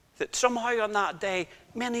that somehow on that day,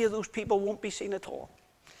 many of those people won't be seen at all,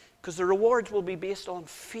 because the rewards will be based on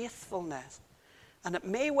faithfulness. And it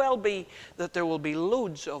may well be that there will be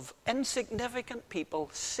loads of insignificant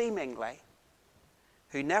people, seemingly,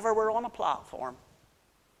 who never were on a platform,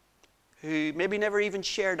 who maybe never even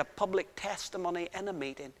shared a public testimony in a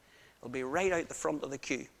meeting, will be right out the front of the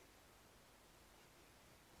queue,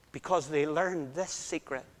 because they learned this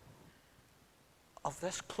secret of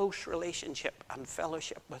this close relationship and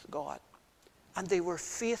fellowship with God. And they were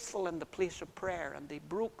faithful in the place of prayer, and they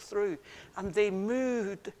broke through, and they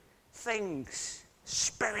moved things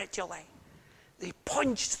spiritually. They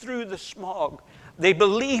punched through the smog. They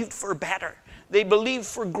believed for better. They believed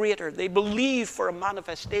for greater. They believed for a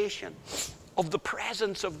manifestation of the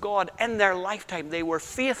presence of God in their lifetime. They were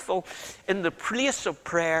faithful in the place of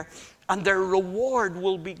prayer, and their reward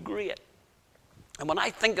will be great. And when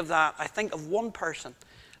I think of that, I think of one person,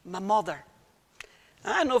 my mother.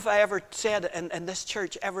 And I don't know if I ever said it in this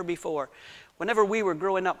church ever before. Whenever we were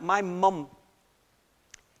growing up, my mum,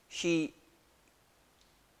 she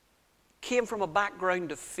came from a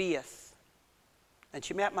background of faith. And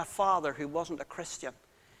she met my father, who wasn't a Christian.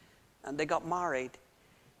 And they got married.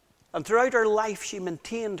 And throughout her life, she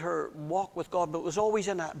maintained her walk with God, but it was always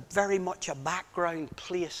in a very much a background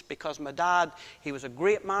place, because my dad, he was a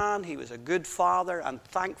great man, he was a good father, and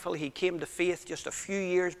thankfully he came to faith just a few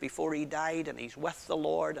years before he died, and he's with the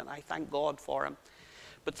Lord, and I thank God for him.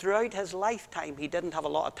 But throughout his lifetime, he didn't have a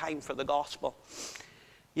lot of time for the gospel.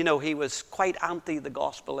 He was quite anti the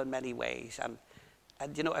gospel in many ways, and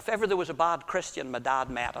if ever there was a bad Christian, my dad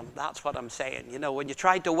met him. That's what I'm saying. When you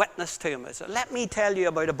tried to witness to him, I said, let me tell you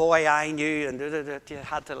about a boy I knew, and you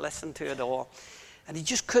had to listen to it all. And he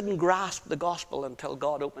just couldn't grasp the gospel until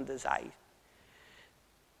God opened his eyes.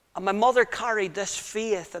 And my mother carried this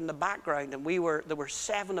faith in the background, and there were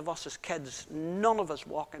 7 of us as kids, none of us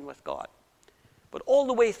walking with God. But all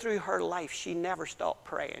the way through her life, she never stopped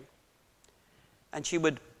praying. And she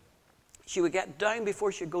would get down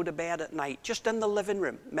before she'd go to bed at night, just in the living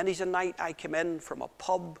room. Many's a night I came in from a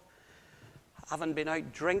pub, having been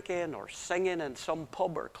out drinking or singing in some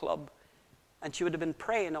pub or club, and she would have been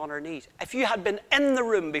praying on her knees. If you had been in the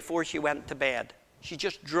room before she went to bed, she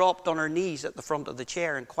just dropped on her knees at the front of the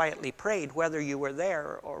chair and quietly prayed, whether you were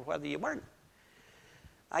there or whether you weren't.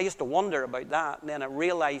 I used to wonder about that, and then I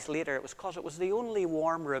realized later it was because it was the only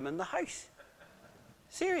warm room in the house.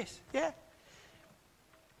 Serious, yeah.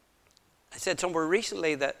 I said somewhere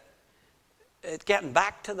recently that getting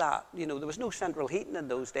back to that, there was no central heating in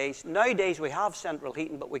those days. Nowadays we have central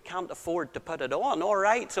heating, but we can't afford to put it on. All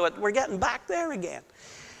right, so we're getting back there again.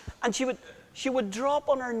 And she would drop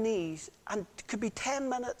on her knees, and it could be 10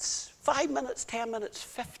 minutes, 5 minutes, 10 minutes,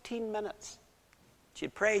 15 minutes.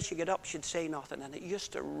 She'd pray, she'd get up, she'd say nothing, and it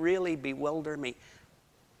used to really bewilder me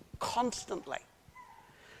constantly.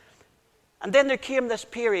 And then there came this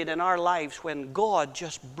period in our lives when God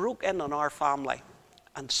just broke in on our family,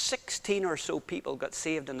 and 16 or so people got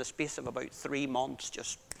saved in the space of about 3 months,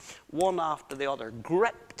 just one after the other,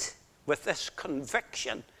 gripped with this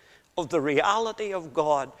conviction of the reality of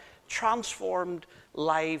God, transformed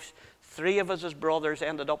lives. 3 of us as brothers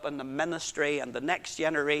ended up in the ministry, and the next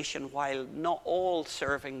generation, while not all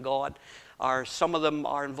serving God, some of them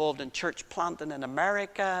are involved in church planting in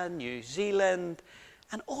America, New Zealand,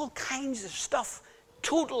 and all kinds of stuff.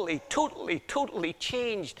 Totally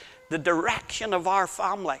changed the direction of our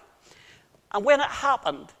family. And when it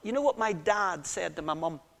happened, you know what my dad said to my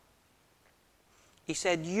mum? He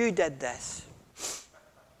said, "You did this."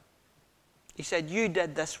 He said, "You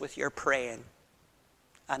did this with your praying."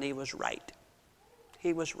 And he was right.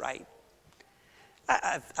 He was right.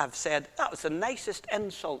 I've said, that was the nicest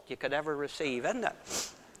insult you could ever receive, isn't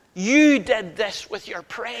it? You did this with your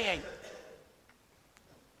praying.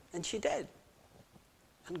 And she did.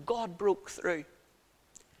 And God broke through.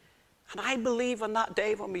 And I believe on that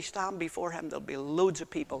day when we stand before him, there'll be loads of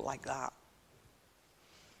people like that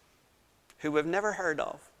who we've never heard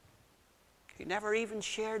of, who never even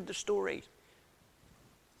shared the stories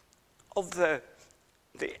of the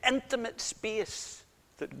intimate space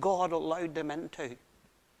that God allowed them into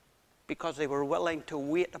because they were willing to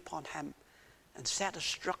wait upon him and set a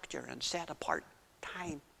structure and set apart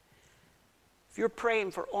time. If you're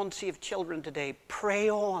praying for unsaved children today, pray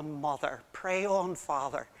on, mother. Pray on,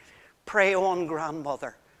 father. Pray on,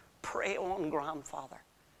 grandmother. Pray on, grandfather.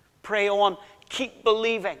 Pray on. Keep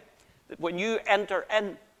believing that when you enter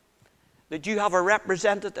in, that you have a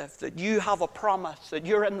representative, that you have a promise, that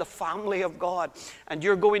you're in the family of God, and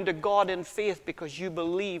you're going to God in faith because you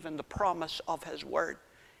believe in the promise of his word.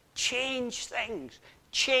 Change things.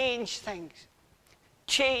 Change things.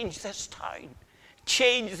 Change this town.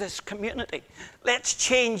 Change this community. Let's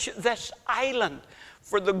change this island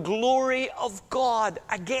for the glory of God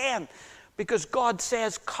again. Because God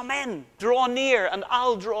says, come in, draw near, and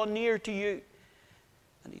I'll draw near to you.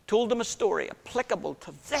 And he told them a story applicable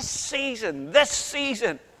to this season,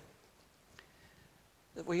 that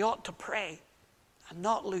we ought to pray and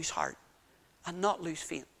not lose heart and not lose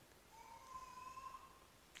faith.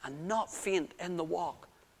 And not faint in the walk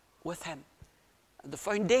with him. And the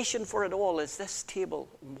foundation for it all is this table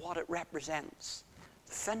and what it represents.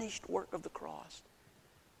 The finished work of the cross.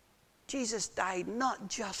 Jesus died not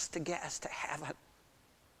just to get us to heaven.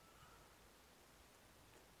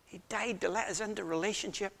 He died to let us into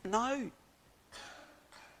relationship now.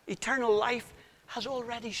 Eternal life has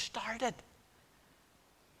already started.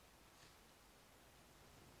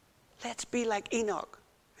 Let's be like Enoch,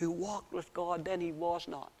 who walked with God, then he was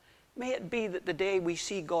not. May it be that the day we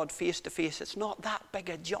see God face to face, it's not that big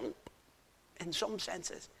a jump in some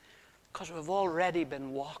senses, because we've already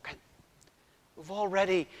been walking. We've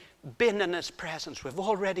already been in his presence. We've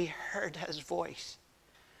already heard his voice.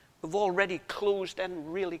 We've already closed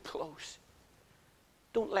in really close.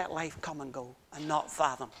 Don't let life come and go and not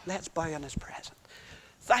fathom. Let's bow in his presence.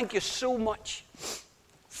 Thank you so much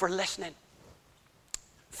for listening.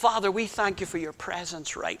 Father, we thank you for your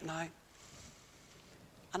presence right now.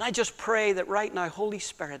 And I just pray that right now, Holy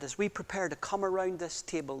Spirit, as we prepare to come around this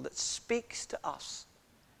table that speaks to us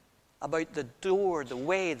about the door, the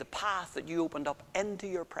way, the path that you opened up into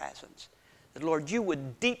your presence, that, Lord, you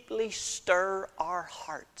would deeply stir our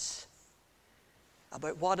hearts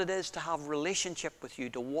about what it is to have relationship with you,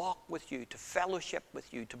 to walk with you, to fellowship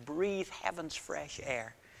with you, to breathe heaven's fresh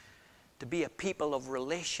air, to be a people of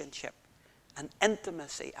relationship and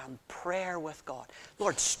intimacy and prayer with God.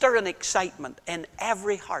 Lord, stir an excitement in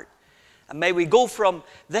every heart. And may we go from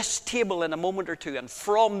this table in a moment or two and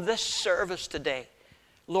from this service today,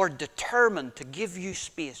 Lord, determined to give you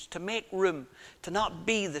space, to make room, to not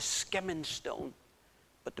be the skimming stone,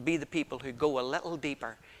 but to be the people who go a little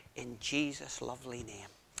deeper in Jesus' lovely name.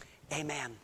 Amen.